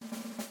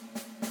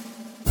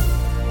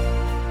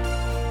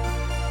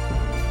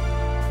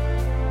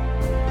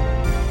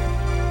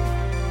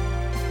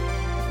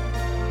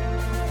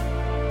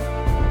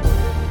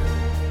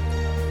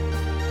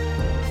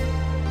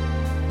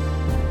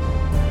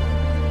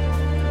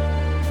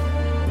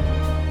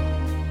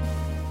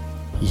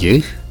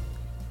ይህ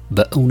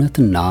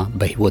በእውነትና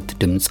በሕይወት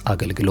ድምጽ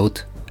አገልግሎት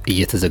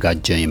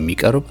እየተዘጋጀ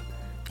የሚቀርብ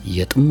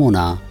የጥሞና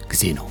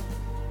ጊዜ ነው።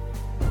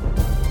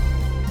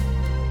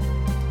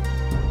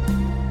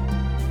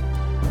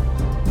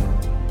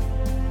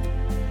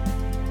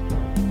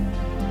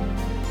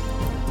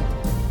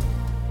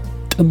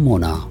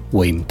 ጥሞና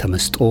ወይም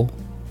ተመስጦ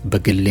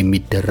በግል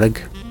የሚደረግ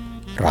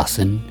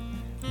ራስን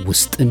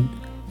ውስጥን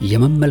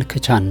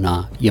የመመልከቻና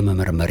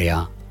የመመርመሪያ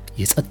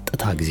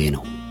የጸጥታ ጊዜ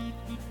ነው።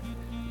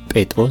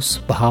 ጴጥሮስ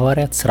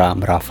በሐዋርያት ሥራ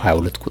ምዕራፍ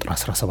 22 ቁጥር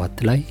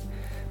 17 ላይ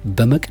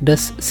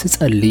በመቅደስ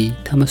ስጸልይ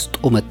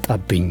ተመስጦ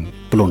መጣብኝ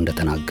ብሎ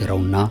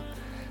እንደተናገረውና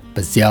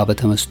በዚያ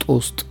በተመስጦ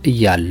ውስጥ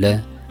እያለ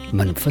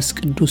መንፈስ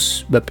ቅዱስ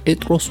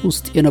በጴጥሮስ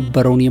ውስጥ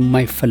የነበረውን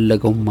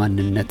የማይፈለገው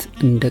ማንነት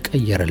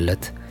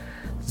እንደቀየረለት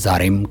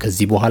ዛሬም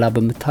ከዚህ በኋላ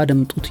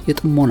በመታደምጡት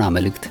የጥሞና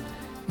መልእክት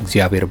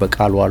እግዚአብሔር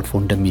በቃሉ አልፎ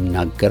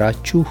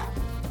እንደሚናገራችሁ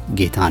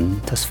ጌታን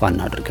ተስፋ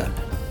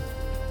እናደርጋለን።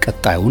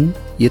 ቀጣዩን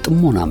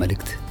የጥሞና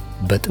መልእክት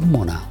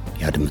በጥሞና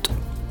ያድምጡ።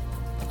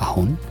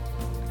 አሁን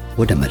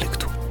ወደ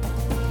መልእክቱ።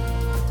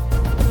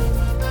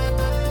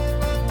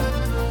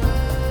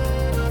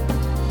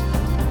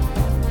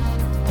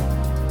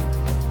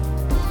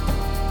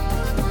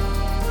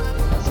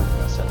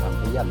 ሰላም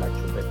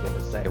ያላችሁበት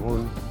የበዛ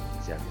ይሁን።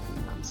 እግዚአብሔርን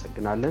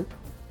እናመሰግናለን።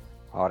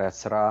 ሐዋርያት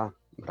ሥራ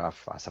ምዕራፍ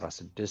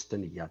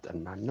 16ን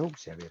እያጠናን ነው።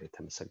 እግዚአብሔር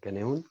የተመሰገነ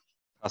ይሁን።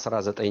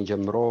 19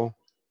 ጀምሮ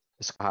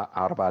እስከ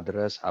 40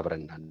 ድረስ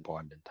አብረን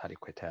እናንበዋለን።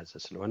 ታሪኩ የተያዘ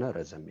ስለሆነ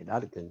ረዘም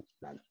ይላል፣ ግን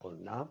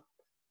እናንበውና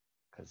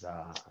ከዛ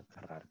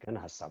አቀራርገን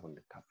ሐሳቡን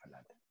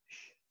እንካፈላለን።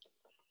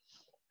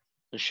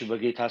 እሺ፣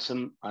 በጌታ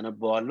ስም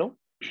አነበዋለሁ።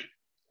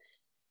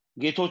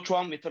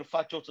 ጌቶቿም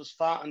የትርፋቸው ተስፋ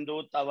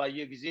እንደወጣ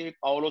ባየ ጊዜ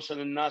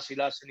ጳውሎስንና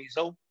ሲላስን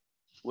ይዘው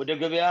ወደ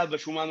ገበያ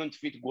በሹማምንት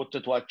ፊት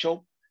ጎተቷቸው።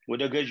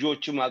 ወደ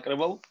ገዢዎችም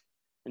አቅርበው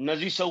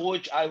እነዚህ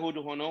ሰዎች አይሁድ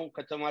ሆነው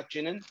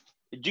ከተማችንን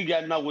እጅግ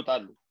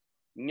ያናውጣሉ፣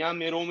 እኛም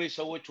የሮሜ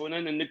ሰዎች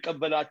ሆነን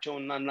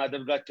እንቀበላቸውና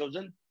እናደርጋቸው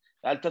ዘንድ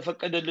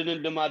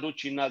ያልተፈቀደልንን ልማዶች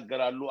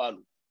ይናገራሉ አሉ።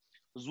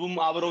 ሕዝቡም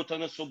አብረው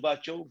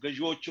ተነሱባቸው።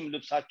 ገዢዎችም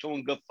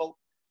ልብሳቸውን ገፈው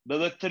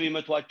በበትር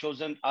ይመቷቸው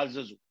ዘንድ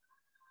አዘዙ።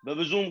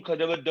 በብዙም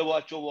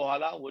ከደበደቧቸው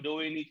በኋላ ወደ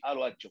ወህኒ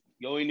ጣሏቸው።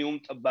 የወህኒውም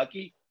ጠባቂ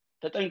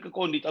ተጠንቅቆ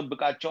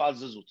እንዲጠብቃቸው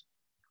አዘዙት።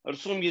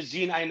 እርሱም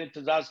የዚህን አይነት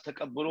ትእዛዝ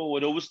ተቀብሎ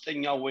ወደ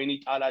ውስጠኛው ወህኒ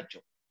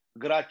ጣላቸው።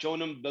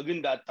 እግራቸውንም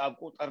በግንድ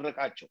አጣብቆ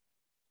ጠረቃቸው።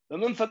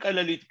 በመንፈቀ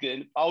ሌሊት ግን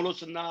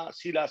ጳውሎስና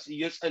ሲላስ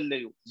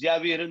እየጸለዩ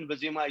እግዚአብሔርን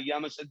በዜማ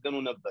እያመሰገኑ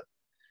ነበር።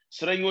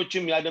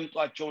 እስረኞችም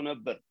ያደምጧቸው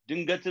ነበር።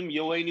 ድንገትም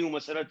የወህኒው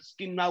መሰረት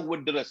እስኪናወጥ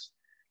ድረስ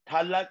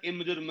ታላቅ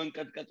የምድር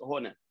መንቀጥቀጥ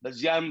ሆነ።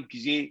 በዚያም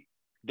ጊዜ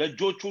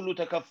ደጆች ሁሉ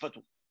ተከፈቱ፣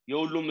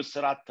 የሁሉም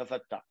እስራት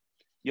ተፈታ።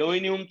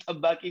 የወህኒውም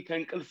ጠባቂ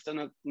ከእንቅልፍ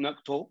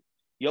ነቅቶ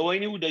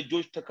የወህኒው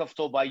ደጆች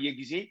ተከፍተው ባየ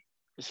ጊዜ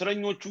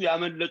እስረኞቹ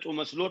ያመለጡ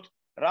መስሎት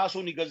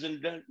ራሱን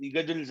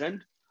ይገድል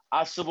ዘንድ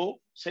አስቦ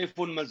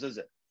ሰይፉን መዘዘ።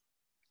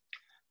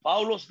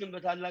 ጳውሎስ ግን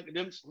በታላቅ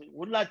ድምፅ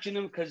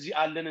ሁላችንም ከዚህ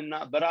አለንና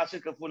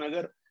በራስህ ክፉ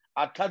ነገር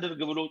አታድርግ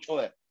ብሎ ጮኸ።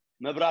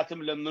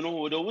 መብራትም ለምኖ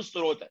ወደ ውስጥ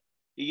ሮጠ።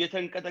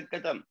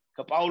 እየተንቀጠቀጠም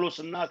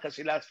ከጳውሎስና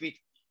ከሲላስ ፊት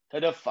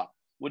ተደፋ።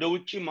 ወደ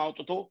ውጪም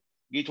አውጥቶ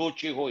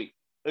ጌቶቼ ሆይ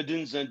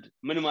እድን ዘንድ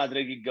ምን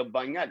ማድረግ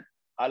ይገባኛል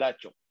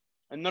አላቸው።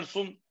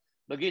 እነርሱም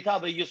በጌታ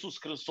በኢየሱስ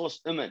ክርስቶስ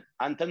እመን፣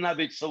 አንተና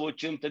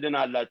ቤተሰቦችህም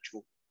ትድናላችሁ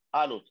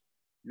አሉት።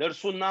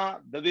 ለእርሱና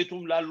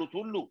በቤቱም ላሉት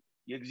ሁሉ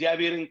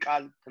የእግዚአብሔርን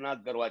ቃል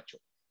ተናገሯቸው።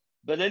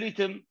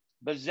 በሌሊትም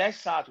በዚያች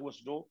ሰዓት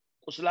ወስዶ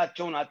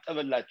ቁስላቸውን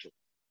አጠበላቸው።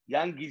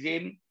 ያን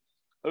ጊዜም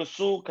እርሱ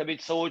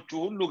ከቤተሰቦቹ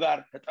ሁሉ ጋር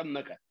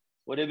ተጠመቀ።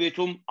 ወደ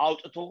ቤቱም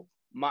አውጥቶ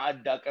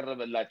ማዕድ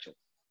አቀረበላቸው።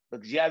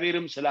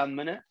 በእግዚአብሔርም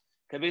ስላመነ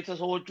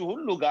ከቤተሰቦቹ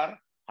ሁሉ ጋር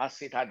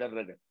ሐሴት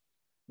አደረገ።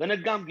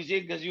 በነጋም ጊዜ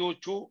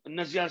ገዢዎቹ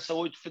እነዚያን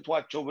ሰዎች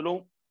ፍቷቸው ብለው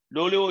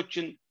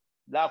ሎሌዎችን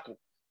ላኩ።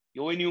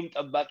 የወህኒውም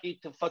ጠባቂ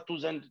ትፈቱ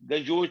ዘንድ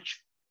ገዢዎች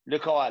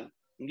ልከዋል፣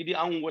 እንግዲህ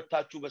አሁን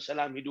ወጣችሁ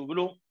በሰላም ሂዱ ብሎ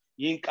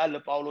ይህን ቃል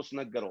ለጳውሎስ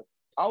ነገረው።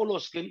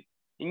 ጳውሎስ ግን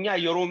እኛ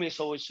የሮሜ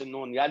ሰዎች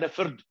ስንሆን ያለ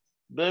ፍርድ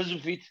በሕዝብ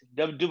ፊት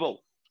ደብድበው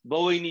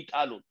በወህኒ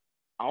ጣሉን፣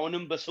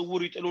 አሁንም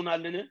በስውር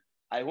ይጥሉናልን?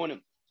 አይሆንም፣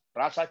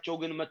 ራሳቸው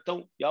ግን መጥተው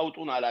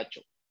ያውጡን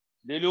አላቸው።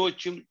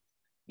 ሌሎችም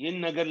ይህን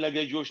ነገር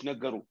ለገዢዎች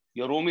ነገሩ።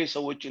 የሮሜ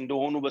ሰዎች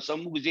እንደሆኑ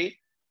በሰሙ ጊዜ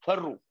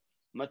ፈሩ።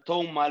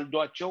 መጥተውም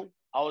ማልዷቸው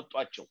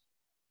አወጧቸው፣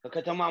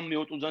 ከከተማም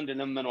ይወጡ ዘንድ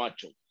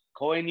ለመኗቸው።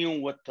 ከወህኒው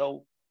ወጥተው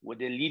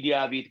ወደ ሊዲያ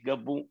ቤት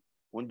ገቡ።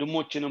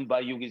 ወንድሞችንም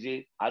ባዩ ጊዜ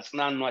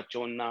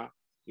አጽናኗቸውና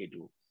ሄዱ።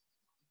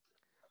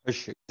 እሺ፣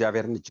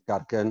 እግዚአብሔርን እጅግ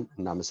አድርገን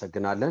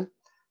እናመሰግናለን።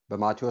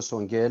 በማቴዎስ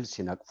ወንጌል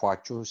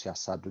ሲነቅፏችሁ፣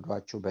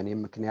 ሲያሳድዷችሁ፣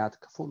 በእኔም ምክንያት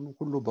ክፉን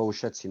ሁሉ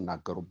በውሸት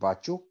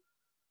ሲናገሩባችሁ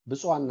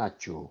ብፁዓን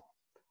ናችሁ፣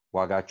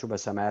 ዋጋችሁ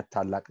በሰማያት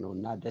ታላቅ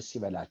ነውና ደስ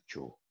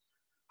ይበላችሁ፣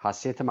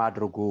 ሐሴትም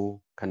አድርጉ፣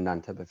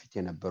 ከእናንተ በፊት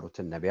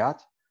የነበሩትን ነቢያት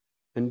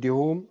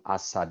እንዲሁም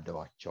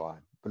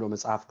አሳደዋቸዋል ብሎ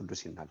መጽሐፍ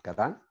ቅዱስ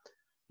ይናገራል።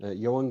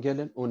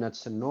 የወንጌልን እውነት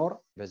ስንኖር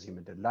በዚህ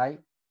ምድር ላይ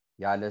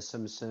ያለ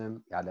ስም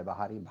ያለ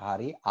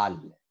ባህሪ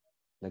አለ።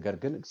 ነገር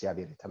ግን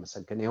እግዚአብሔር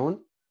የተመሰገነ ይሁን፣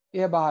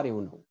 ይሄ ባህሪው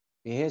ነው።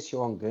 ይሄ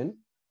ሲሆን ግን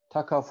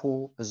ተከፉ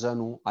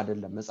እዘኑ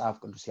አይደለም መጽሐፍ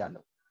ቅዱስ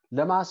ያለው።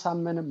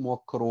 ለማሳመንም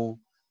ሞክሩ፣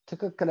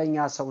 ትክክለኛ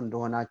ሰው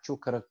እንደሆናችሁ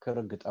ክርክር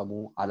ግጠሙ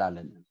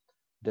አላለንም።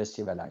 ደስ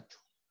ይበላችሁ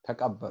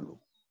ተቀበሉ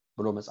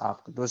ብሎ መጽሐፍ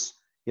ቅዱስ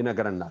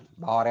ይነግረናል።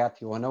 በሐዋርያት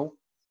የሆነው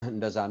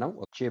እንደዛ ነው።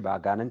 እቺ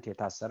በአጋንንት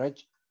የታሰረች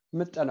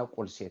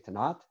ምጠነቁል ሴት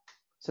ናት።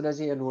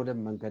 ስለዚህ የልዑልን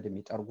መንገድ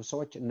የሚጠርጉ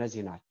ሰዎች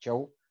እነዚህ ናቸው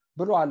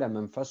ብሎ አለ።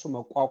 መንፈሱ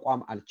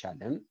መቋቋም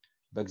አልቻለም።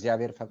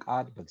 በእግዚአብሔር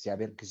ፈቃድ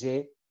በእግዚአብሔር ጊዜ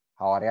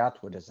ሐዋርያት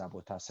ወደዛ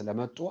ቦታ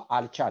ስለመጡ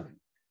አልቻለም።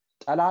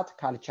 ጠላት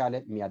ካልቻለ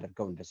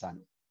የሚያደርገው እንደዛ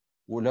ነው።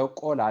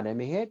 ለቆ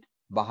ላለመሄድ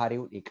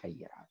ባህሪውን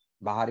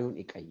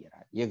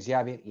ይቀይራል።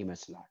 የእግዚአብሔር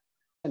ይመስላል።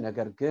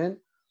 ነገር ግን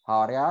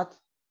ሐዋርያት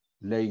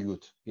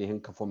ለዩት። ይህን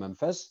ክፉ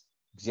መንፈስ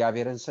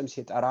እግዚአብሔርን ስም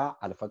ሲጠራ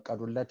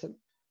አልፈቀዱለትም።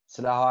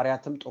 ስለ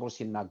ሐዋርያትም ጥሩ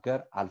ሲናገር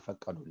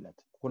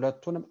አልፈቀዱለትም።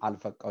 ሁለቱንም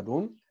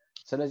አልፈቀዱም።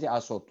 ስለዚህ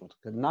አስወጡት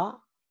እና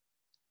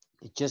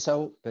እቺ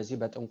ሰው በዚህ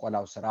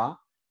በጥንቆላው ስራ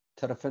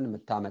ትርፍን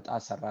የምታመጣ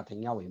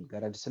ሰራተኛ ወይም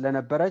ገረድ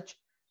ስለነበረች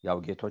ያው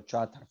ጌቶቿ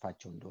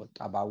ተርፋቸው እንደወጣ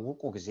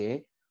ባወቁ ጊዜ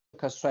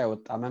ከሷ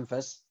የወጣ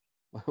መንፈስ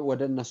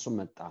ወደ እነሱ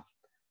መጣ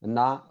እና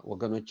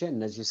ወገኖቼ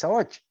እነዚህ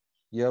ሰዎች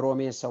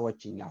የሮሜ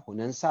ሰዎችኛ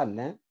ሆነን ሳለ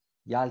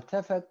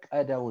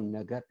ያልተፈቀደውን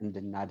ነገር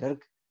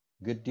እንድናደርግ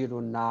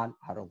ግድሉናል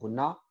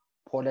አረጉና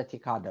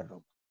ፖለቲካ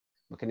አደረጉ።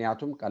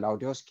 ምክንያቱም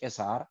ቀላውዲዮስ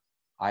ቄሳር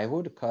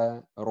አይሁድ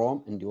ከሮም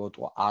እንዲወጡ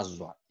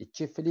አዟል። እቺ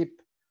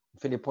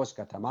ፊሊፖስ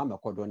ከተማ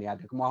መቄዶንያ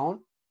ደግሞ አሁን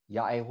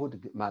የአይሁድ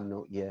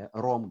ማነው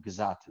የሮም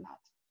ግዛት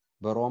ናት።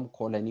 በሮም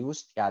ኮሎኒ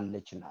ውስጥ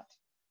ያለች ናት።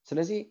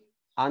 ስለዚህ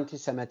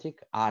አንቲሴሚቲክ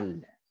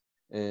አለ፣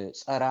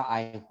 ጸረ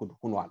አይሁድ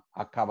ሆኗል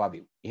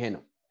አካባቢው። ይሄ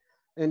ነው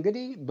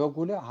እንግዲህ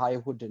በጉለ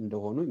አይሁድ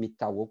እንደሆኑ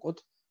የሚታወቁት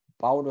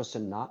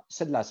ጳውሎስና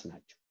ሲላስ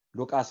ናቸው።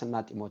 ሉቃስና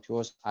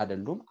ጢሞቴዎስ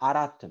አይደሉም።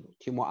 4 ነው።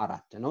 ቲሞ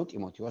 4 ነው።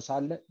 ጢሞቴዎስ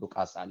አለ፣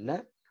 ሉቃስ አለ፣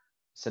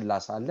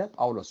 ሲላስ አለ፣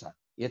 ጳውሎስ አለ።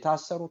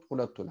 የታሰሩት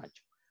ሁለቱ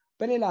ናቸው።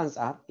 በሌላ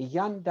አንፃር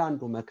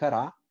እያንዳንዱ መከራ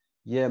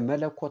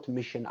የመለኮት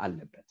ሚሽን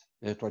አለበት።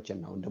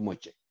 እህቶችና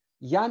ወንድሞቼ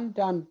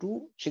እያንዳንዱ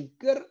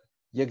ችግር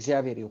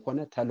የእግዚአብሔር የሆነ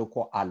ተልኮ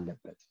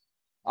አለበት።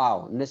 አዎ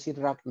እነ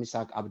ሲድራቅ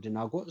ሚሳቅ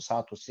አብድናጎ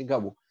እሳት ውስጥ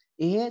ሲገቡ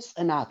ይሄ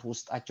ጽናት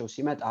ውስጣቸው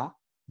ሲመጣ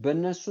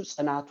በእነሱ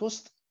ጽናት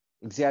ውስጥ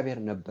እግዚአብሔር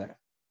ነበረ።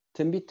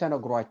 ትንቢት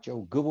ተነግሯቸው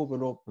ግቡ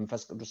ብሎ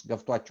መንፈስ ቅዱስ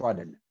ገፍቷቸው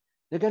አይደለም።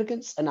 ነገር ግን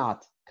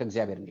ጽናት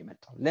ከእግዚአብሔር ነው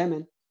የመጣው።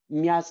 ለምን?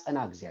 የሚያጸና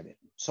እግዚአብሔር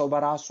ነው። ሰው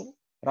በራሱ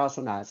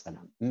ራሱን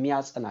አያጸናም።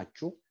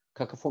 የሚያጸናችሁ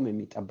ከክፉም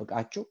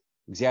የሚጠብቃችሁ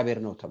እግዚአብሔር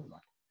ነው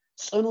ተብሏል።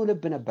 ጽኑ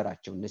ልብ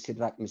ነበራቸው እነ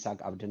ሲድራቅ ሚሳቅ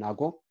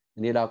አብድናጎ።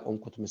 እኔ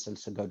ላቆምኩት ምስል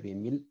ስገዱ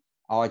የሚል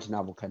አዋጅ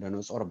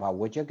ናቡከደነጾር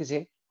ባወጀ ጊዜ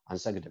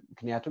አንሰግድም፣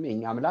 ምክንያቱም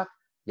የኛ አምላክ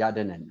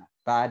ያድነናል፣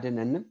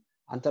 ባያድነንም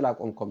አንተ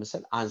ላቆምከው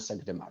ምስል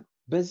አንሰግድም አሉ።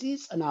 በዚህ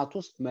ጽናት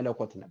ውስጥ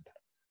መለኮት ነበር።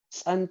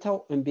 ጸንተው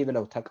እንቢ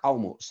ብለው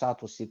ተቃውሞ እሳት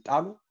ውስጥ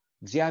ሲጣሉ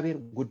እግዚአብሔር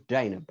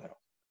ጉዳይ ነበረው።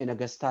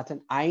 የነገስታትን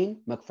አይን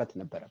መክፈት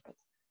ነበረበት።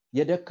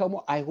 የደከሙ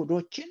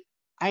አይሁዶችን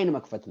አይን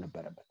መክፈት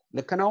ነበረበት።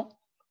 ልክ ነው።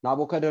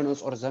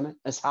 ናቡከደነጾር ዘመን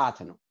እሳት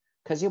ነው።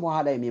 ከዚህ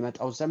በኋላ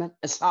የሚመጣው ዘመን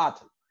እሳት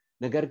ነው።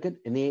 ነገር ግን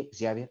እኔ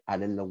እግዚአብሔር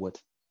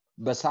አልለወጥም።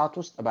 በእሳት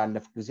ውስጥ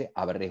ባለፍ ጊዜ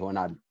አብሬ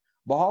ሆናለሁ፣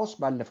 በውሃ ውስጥ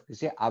ባለፍ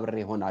ጊዜ አብሬ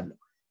ሆናለሁ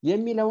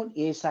የሚለውን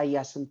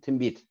የኢሳይያስን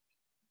ትንቢት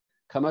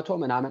ከመቶ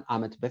ምናምን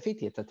ዓመት በፊት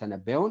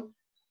የተተነበየውን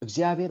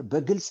እግዚአብሔር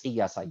በግልጽ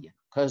እያሳየ ነው።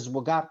 ከህዝቡ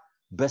ጋር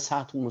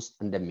በእሳቱም ውስጥ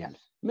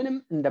እንደሚያልፍ ምንም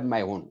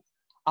እንደማይሆኑ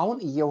አሁን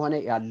እየሆነ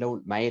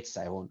ያለውን ማየት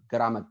ሳይሆን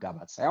ግራ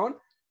መጋባት ሳይሆን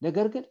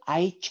ነገር ግን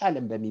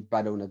አይቻልም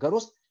በሚባለው ነገር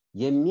ውስጥ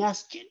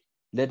የሚያስችል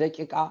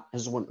ለደቂቃ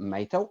ህዝቡን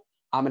የማይተው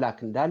አምላክ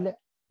እንዳለ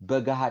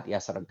በገሃድ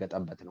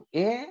ያስረገጠበት ነው።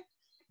 ይሄ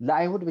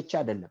ለአይሁድ ብቻ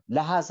አይደለም፣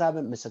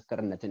 ለአሕዛብም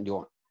ምስክርነት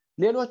እንዲሆን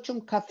ሌሎችም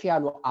ከፍ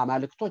ያሉ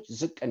አማልክቶች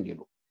ዝቅ እንዲሉ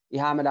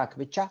ይህ አምላክ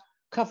ብቻ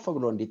ከፍ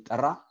ብሎ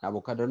እንዲጠራ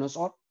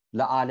ናቡከደነጾር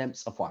ለዓለም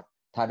ጽፏል።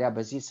 ታዲያ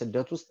በዚህ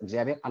ስደት ውስጥ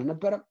እግዚአብሔር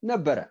አልነበረም?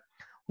 ነበረ።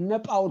 እነ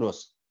ጳውሎስ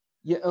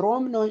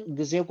የሮም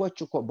ዜጎች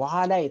እኮ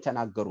በኋላ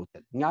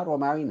የተናገሩትን እኛ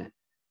ሮማዊ ነን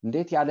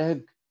እንዴት ያለ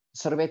ህግ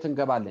እስር ቤት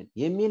እንገባለን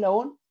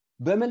የሚለውን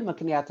በምን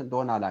ምክንያት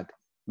እንደሆነ አላውቅም።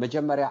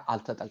 መጀመሪያ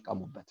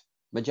አልተጠቀሙበት።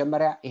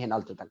 መጀመሪያ ይሄን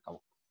አልተጠቀሙ።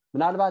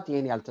 ምናልባት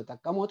ይሄን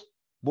ያልተጠቀሙት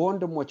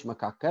በወንድሞች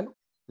መካከል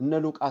እነ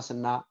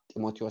ሉቃስና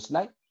ጢሞቴዎስ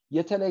ላይ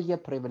የተለየ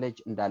ፕሪቪሌጅ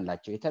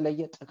እንዳላቸው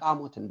የተለየ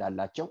ጥቃሞት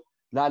እንዳላቸው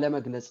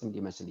ላለመግለጽ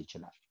እንዲመስል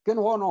ይችላል። ግን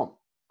ሆኖም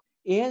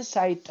ይሄን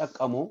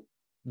ሳይጠቀሙ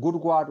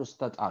ጉድጓድ ውስጥ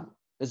ተጣሉ።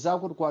 እዛ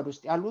ጉድጓድ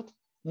ውስጥ ያሉት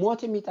ሞት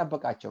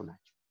የሚጠብቃቸው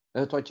ናቸው።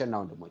 እህቶችና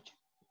ወንድሞች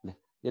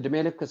የእድሜ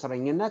ልክ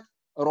እስረኝነት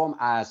ሮም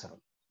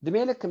አያስርም። እድሜ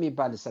ልክ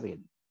የሚባል እስር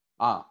የለም።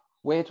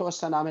 ወይ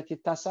የተወሰነ ዓመት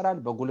ይታሰራል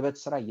በጉልበት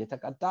ስራ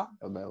እየተቀጣ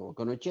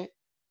ወገኖቼ፣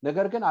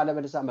 ነገር ግን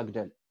አለበለዚያ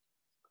መግደል።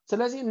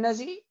 ስለዚህ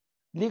እነዚህ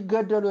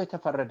ሊገደሉ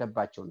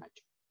የተፈረደባቸው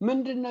ናቸው።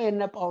 ምንድነው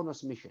የነ ጳውሎስ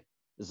ሚሽን?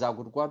 እዛ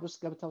ጉድጓድ ውስጥ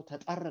ገብተው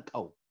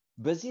ተጠርቀው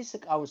በዚህ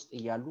ስቃ ውስጥ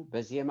እያሉ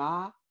በዜማ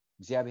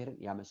እግዚአብሔርን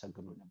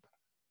ያመሰግኑ ነበር።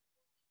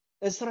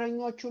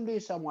 እስረኞች ሁሉ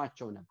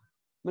ይሰሟቸው ነበር።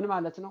 ምን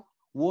ማለት ነው?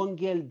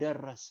 ወንጌል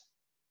ደረሰ።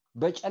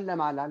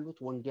 በጨለማ ላሉት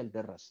ወንጌል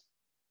ደረሰ።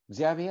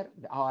 እግዚአብሔር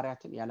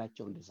ሐዋርያትን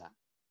ያላቸው እንደዛ ነው።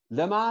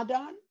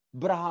 ለማዳን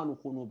ብርሃኑ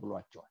ሁኑ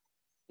ብሏቸዋል።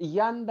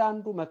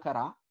 እያንዳንዱ መከራ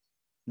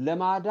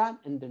ለማዳን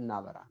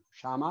እንድናበራ ነው።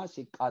 ሻማ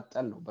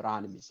ሲቃጠል ነው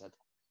ብርሃን የሚሰጠው።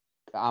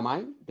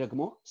 አማኝ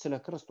ደግሞ ስለ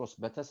ክርስቶስ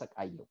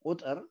በተሰቃየ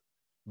ቁጥር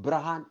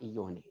ብርሃን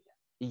እየሆነ ይሄዳል።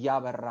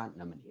 እያበራን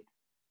ነው የምንሄደው።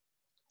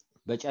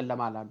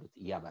 በጨለማ ላሉት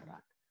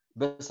እያበራን፣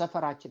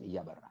 በሰፈራችን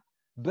እያበራን፣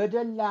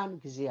 በደላን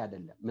ጊዜ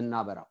አይደለም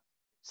ምናበራው።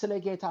 ስለ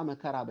ጌታ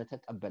መከራ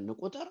በተቀበልን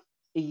ቁጥር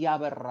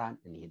እያበራን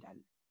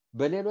እንሄዳለን።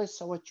 በሌሎች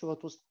ሰዎች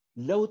ህይወት ውስጥ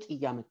ለውጥ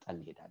እያመጣን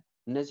እንሄዳለን።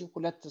 እነዚህ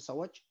ሁለት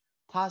ሰዎች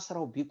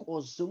ታስረው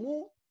ቢቆዝሙ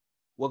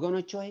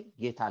ወገኖች ሆይ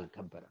ጌታ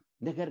አልከበረም።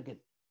 ነገር ግን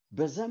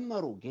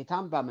በዘመሩ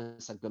ጌታን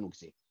ባመሰገኑ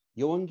ጊዜ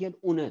የወንጌል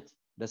እውነት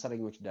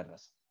ለእስረኞች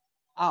ደረሰ።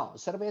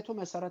 እስር ቤቱ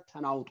መሰረት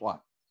ተናውጧል።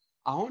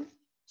 አሁን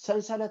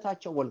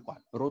ሰንሰለታቸው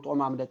ወልቋል። ሮጦ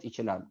ማምለጥ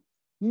ይችላሉ።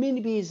 ምን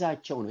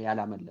ቢይዛቸው ነው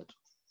ያላመለጡት?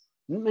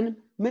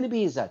 ምን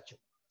ቢይዛቸው?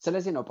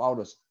 ስለዚህ ነው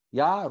ጳውሎስ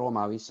ያ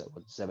ሮማዊ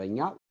ዘበኛ፣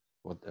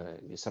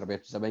 የእስር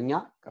ቤቱ ዘበኛ፣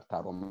 ቅርታ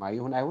ሮማዊ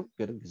ይሁን አይሁን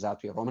ግን ግዛቱ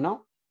የሮም ነው።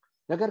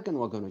 ነገር ግን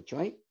ወገኖች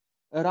ሆይ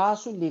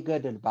ራሱን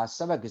ሊገድል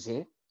ባሰበ ጊዜ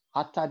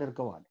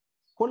አታድርገዋል።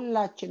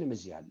 ሁላችንም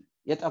እዚህ ያለ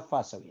የጠፋ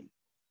ሰው የለም።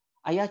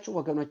 አያችሁ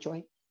ወገኖች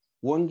ሆይ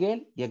ወንጌል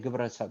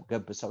የግብረ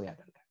ገብ ሰው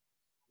ያደርጋል።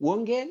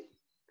 ወንጌል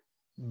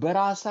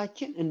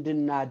በራሳችን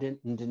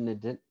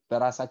እንድንድን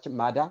በራሳችን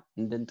ማዳን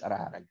እንድንጠራ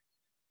ያደርጋል።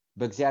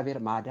 በእግዚአብሔር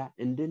ማዳን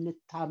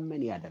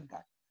እንድንታመን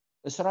ያደርጋል።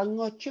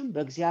 እስረኞችም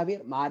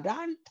በእግዚአብሔር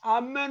ማዳን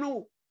ታመኑ።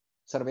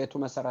 እስር ቤቱ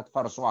መሰረት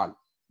ፈርሷል።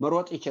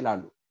 መሮጥ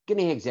ይችላሉ። ግን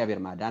ይሄ እግዚአብሔር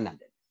ማዳን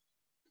አይደለም፣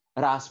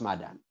 ራስ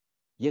ማዳን።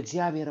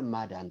 የእግዚአብሔር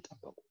ማዳን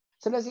ጠበቁ።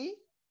 ስለዚህ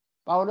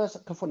ጳውሎስ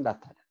ክፉ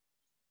እንዳታደርግ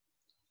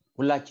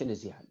ሁላችን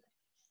እዚህ ያለ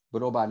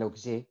ብሎ ባለው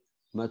ጊዜ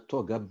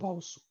መጥቶ ገባው።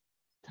 እሱ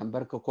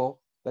ተንበርክኮ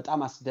በጣም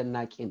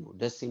አስደናቂ ነው፣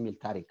 ደስ የሚል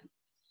ታሪክ ነው።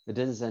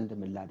 እድን ዘንድ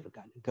ምን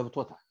ላድርጋለሁ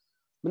ገብቶታል።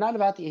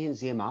 ምናልባት ይህን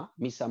ዜማ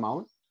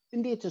የሚሰማውን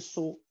እንዴት እሱ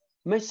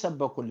መች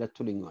ሰበኩለት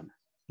ትሉኝ ይሆናል።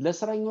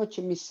 ለእስረኞች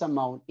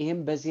የሚሰማውን ይህም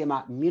በዜማ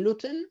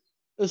የሚሉትን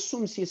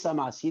እሱም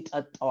ሲሰማ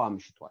ሲጠጣው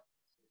አምሽቷል።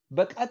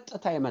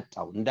 በቀጥታ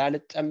የመጣው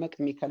እንዳልጠመቅ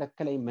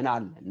የሚከለክለኝ ምን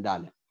አለ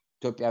እንዳለ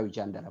ኢትዮጵያዊ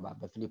ጃንደረባ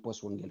በፊልጶስ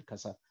ወንጌል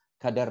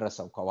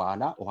ከደረሰው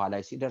ከኋላ ውሃ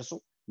ላይ ሲደርሱ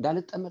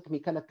እንዳልጠመቅ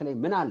የሚከለክለኝ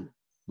ምን አለ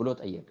ብሎ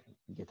ጠየቀ።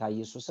 ጌታ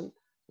ኢየሱስን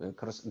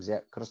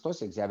ክርስቶስ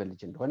የእግዚአብሔር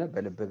ልጅ እንደሆነ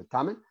በልብ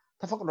ብታምን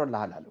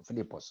ተፈቅዶልሃል አለው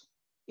ፊልጶስ።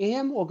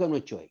 ይሄም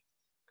ወገኖች ሆይ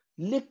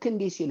ልክ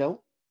እንዲህ ሲለው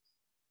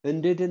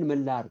እንድድን ምን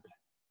ላድርግ?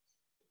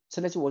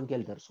 ስለዚህ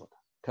ወንጌል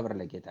ደርሶታል። ክብር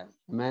ለጌታ ይሁን።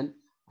 አሜን።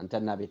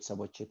 አንተና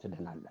ቤተሰቦቼ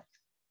ትድናላችሁ።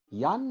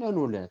 ያንን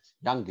ዕለት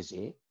ያን ጊዜ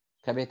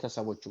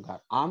ከቤተሰቦቹ ጋር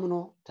አምኖ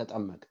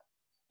ተጠመቀ።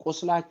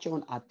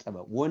 ቁስላቸውን አጠበ።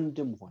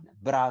 ወንድም ሆነ፣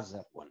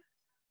 ብራዘር ሆነ።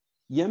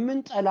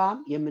 የምንጠላም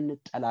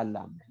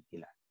የምንጠላላም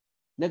ይላል።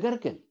 ነገር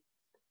ግን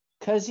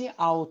ከዚህ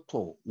አውጥቶ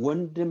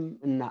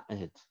ወንድምና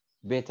እህት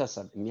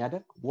ቤተሰብ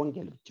የሚያደርግ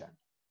ወንጌል ብቻ ነው።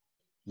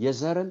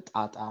 የዘርን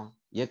ጣጣ፣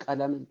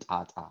 የቀለምን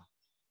ጣጣ፣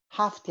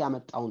 ሀብት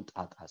ያመጣውን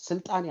ጣጣ፣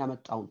 ስልጣን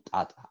ያመጣውን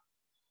ጣጣ፣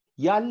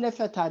 ያለፈ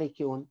ታሪክ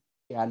ይሁን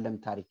ያለም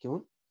ታሪክ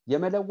ይሁን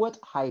የመለወጥ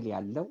ኃይል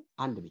ያለው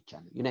አንድ ብቻ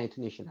ነው።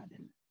 ዩናይትድ ኔሽን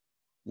አይደለም፣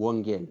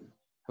 ወንጌል ነው።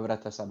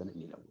 ህብረተሰብን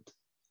የሚለውጥ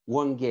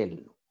ወንጌል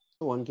ነው።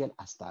 ወንጌል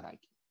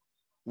አስታራቂ፣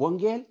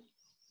 ወንጌል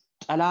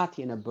ጠላት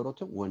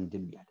የነበሩትን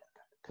ወንድም ያደርጋል።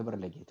 ክብር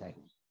ለጌታ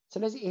ይሁን።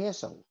 ስለዚህ ይሄ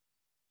ሰው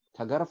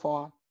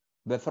ተገርፈዋል።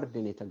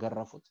 በፍርድን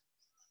የተገረፉት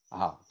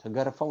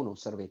ተገርፈው ነው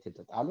እስር ቤት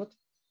የተጣሉት።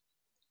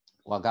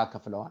 ዋጋ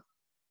ከፍለዋል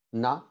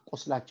እና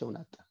ቁስላቸውን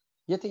አጠ።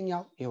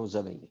 የትኛው? ይሄው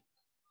ዘበኛ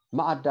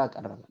ማዕድ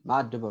አቀረበ።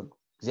 ማዕድ በሉ።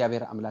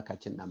 እግዚአብሔር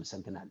አምላካችን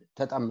እናመሰግናለን።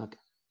 ተጠመቀ።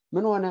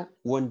 ምን ሆነ?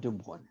 ወንድም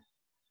ሆነ።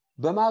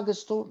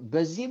 በማግስቱ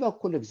በዚህ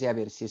በኩል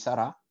እግዚአብሔር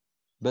ሲሰራ፣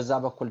 በዛ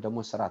በኩል ደግሞ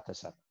ስራ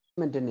ተሰራ።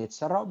 ምንድነው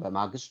የተሰራው?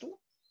 በማግስቱ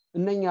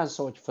እነኛን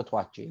ሰዎች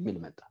ፍቷቸው የሚል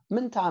መጣ።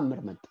 ምን ተአምር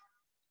መጣ?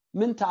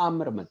 ምን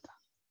ተአምር መጣ?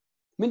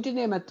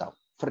 ምንድነው የመጣው?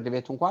 ፍርድ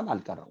ቤት እንኳን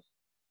አልቀረው።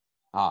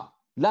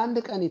 ለአንድ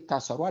ቀን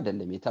ይታሰሩ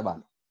አይደለም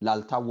የተባለው፣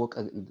 ላልታወቀ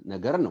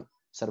ነገር ነው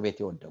እስር ቤት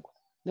የወደቁት።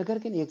 ነገር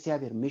ግን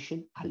የእግዚአብሔር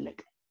ሚሽን አለቀ።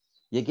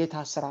 የጌታ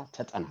ስራ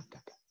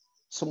ተጠናቀቀ።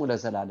 ስሙ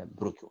ለዘላለም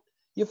ብሩክ ይሁን።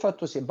 ይፈቱ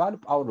ሲባል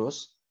ጳውሎስ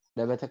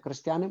ለቤተ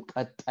ክርስቲያንም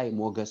ቀጣይ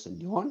ሞገስ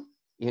እንዲሆን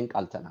ይህን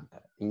ቃል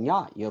ተናገረ። እኛ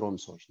የሮም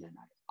ሰዎች ነን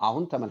አለ።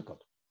 አሁን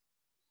ተመልከቱ፣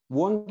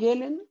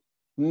 ወንጌልን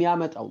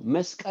የሚያመጣው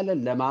መስቀልን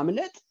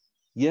ለማምለጥ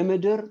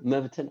የምድር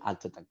መብትን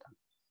አልተጠቀም።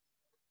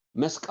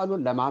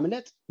 መስቀሉን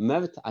ለማምለጥ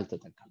መብት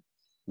አልተጠቀም።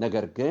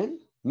 ነገር ግን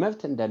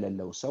መብት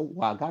እንደሌለው ሰው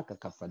ዋጋ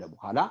ከከፈለ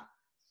በኋላ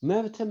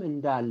መብትም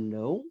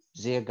እንዳለው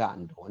ዜጋ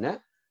እንደሆነ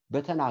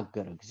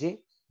በተናገረ ጊዜ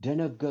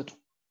ደነገጡ።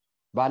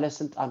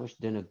 ባለስልጣኖች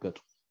ደነገጡ።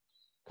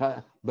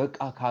 በቃ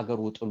ከሀገር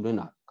ውጡልን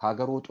አሉ።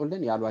 ከሀገር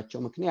ውጡልን ያሏቸው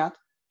ምክንያት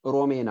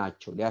ሮሜ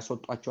ናቸው፣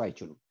 ሊያስወጧቸው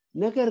አይችሉም።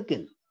 ነገር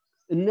ግን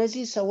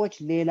እነዚህ ሰዎች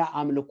ሌላ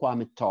አምልኮ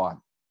አምጥተዋል።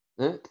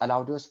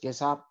 ቀላውዲዮስ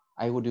ቄሳር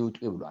አይሁድ ይውጡ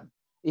ይብሏል።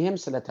 ይሄም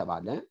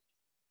ስለተባለ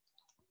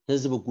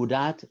ህዝብ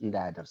ጉዳት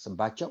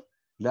እንዳያደርስባቸው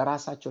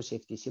ለራሳቸው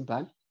ሴፍቲ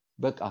ሲባል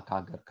በቃ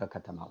ከሀገር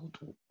ከከተማ ውጡ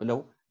ብለው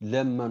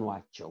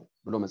ለመኗቸው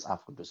ብሎ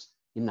መጽሐፍ ቅዱስ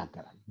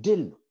ይናገራል።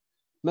 ድል ነው።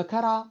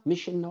 መከራ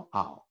ሚሽን ነው።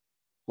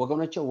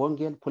 ወገኖቼ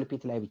ወንጌል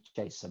ፑልፒት ላይ ብቻ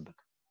ይሰበክ።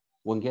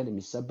 ወንጌል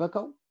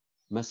የሚሰበከው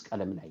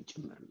መስቀልም ላይ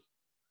ጭምር ነው።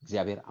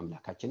 እግዚአብሔር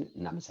አምላካችንን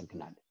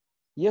እናመሰግናለን።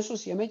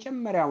 ኢየሱስ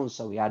የመጀመሪያውን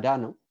ሰው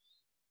ያዳነው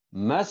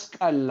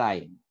መስቀል ላይ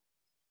ነው።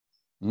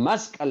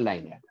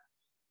 ያዳነው።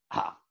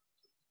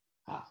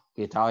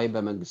 ጌታዬ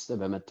በመንግስት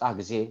በመጣ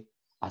ጊዜ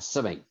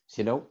አስበኝ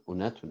ሲለው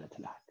እውነት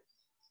እልሃለሁ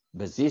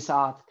በዚህ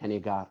ሰዓት ከኔ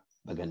ጋር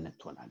በገነት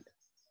ትሆናለህ።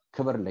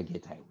 ክብር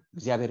ለጌታ ይሁን።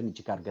 እግዚአብሔርን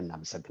እጅግ አድርገን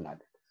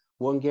እናመሰግናለን።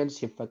 ወንጌል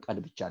ሲፈቀድ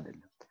ብቻ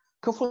አይደለም።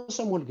 ክፉ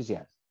ስም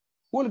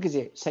ሁልጊዜ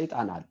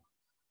ሰይጣን አለ።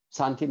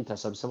 ሳንቲም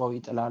ተሰብስበው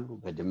ይጥላሉ፣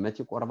 በድመት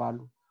ይቆርባሉ፣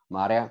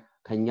 ማርያም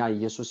ከኛ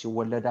ኢየሱስ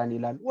ይወለዳል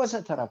ይላል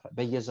ወዘተረፈ።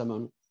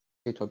 በየዘመኑ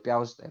ኢትዮጵያ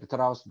ውስጥ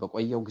ኤርትራ ውስጥ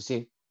በቆየው ጊዜ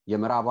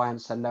የምዕራባውያን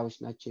ሰላዮች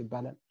ናቸው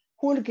ይባላል።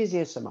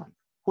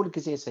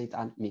 ሁልጊዜ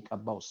ሰይጣን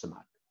የሚቀባው ስም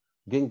አለ።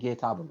 ግን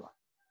ጌታ ብሏል፣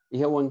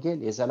 ይሄ ወንጌል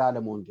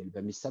የዘላለም ወንጌል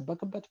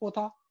በሚሰበክበት ቦታ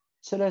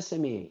ስለ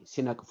ስሜ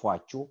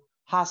ሲነቅፏችሁ፣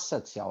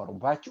 ሐሰት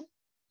ሲያወሩባችሁ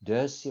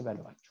ደስ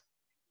ይበላችሁ።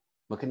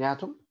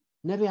 ምክንያቱም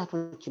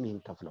ነቢያቶችም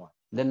ይህን ከፍለዋል።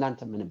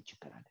 ለእናንተ ምንም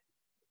ችግር አይደለም።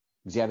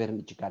 እግዚአብሔርን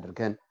እጅግ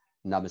አድርገን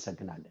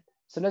እናመሰግናለን።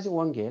 ስለዚህ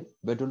ወንጌል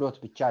በድሎት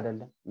ብቻ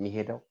አይደለም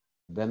የሚሄደው፣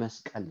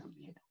 በመስቀል ነው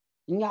የሚሄደው።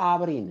 እኛ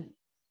አብሪንን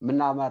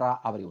ምናመራ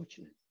አብሪዎች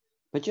ነን።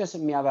 መቼስ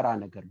የሚያበራ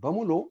ነገር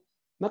በሙሉ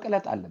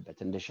መቅለጥ አለበት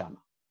እንደ ሻማ።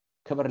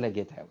 ክብር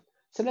ለጌታ ይሁን።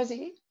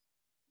 ስለዚህ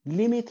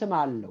ሊሚትም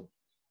አለው።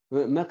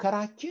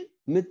 መከራችን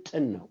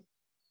ምጥን ነው፣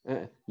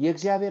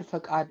 የእግዚአብሔር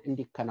ፈቃድ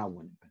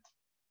እንዲከናወንበት።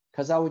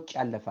 ከዛ ውጭ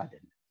ያለፈ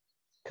አይደለም።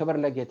 ክብር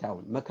ለጌታ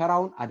ይሁን።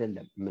 መከራውን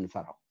አይደለም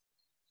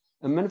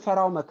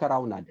የምንፈራው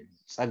መከራውን አይደለም።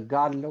 ጸጋ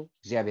አለው፣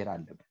 እግዚአብሔር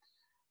አለበት።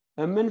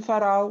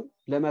 የምንፈራው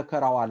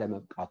ለመከራው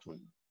አለመብቃቱን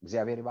ነው።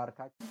 እግዚአብሔር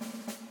ይባርካችሁ።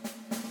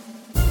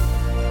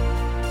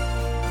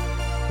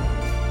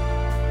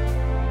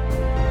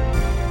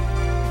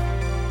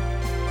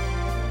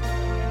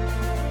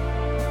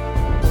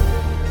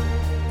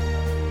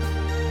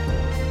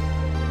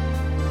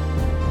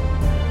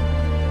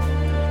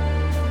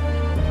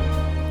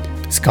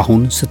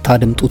 እስካሁን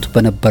ስታደምጡት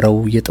በነበረው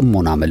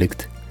የጥሞና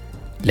መልእክት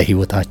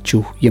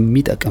ለሕይወታችሁ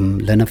የሚጠቅም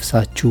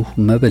ለነፍሳችሁ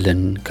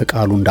መብልን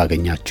ከቃሉ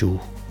እንዳገኛችሁ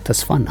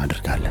ተስፋ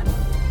እናደርጋለን።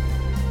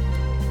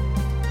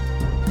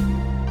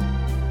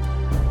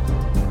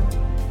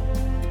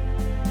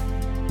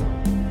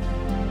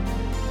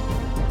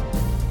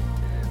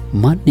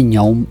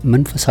 ማንኛውም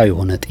መንፈሳዊ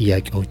የሆነ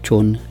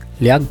ጥያቄዎችን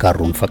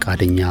ሊያጋሩን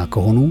ፈቃደኛ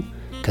ከሆኑ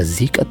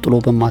ከዚህ ቀጥሎ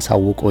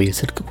በማሳወቀው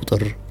የስልክ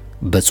ቁጥር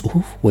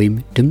በጽሁፍ ወይም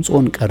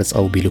ድምጾን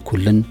ቀርጸው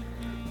ቢልኩልን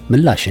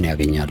ምላሽን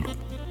ያገኛሉ።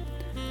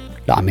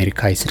 ለአሜሪካ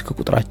የስልክ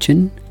ቁጥራችን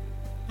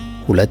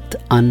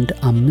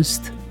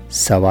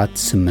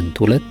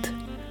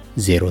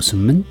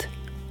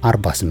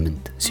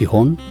 2157820848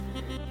 ሲሆን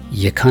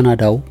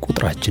የካናዳው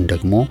ቁጥራችን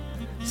ደግሞ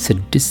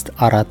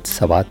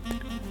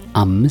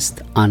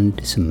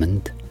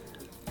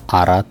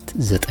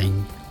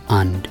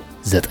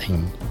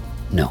 647-518-4919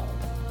 ነው።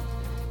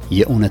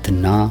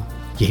 የእውነትና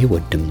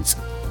የሕይወት ድምጽ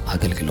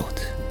አገልግሎት።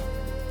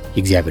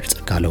 የእግዚአብሔር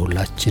ጸጋ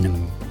ለሁላችንም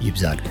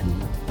ይብዛልን።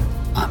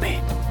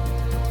 አሜን።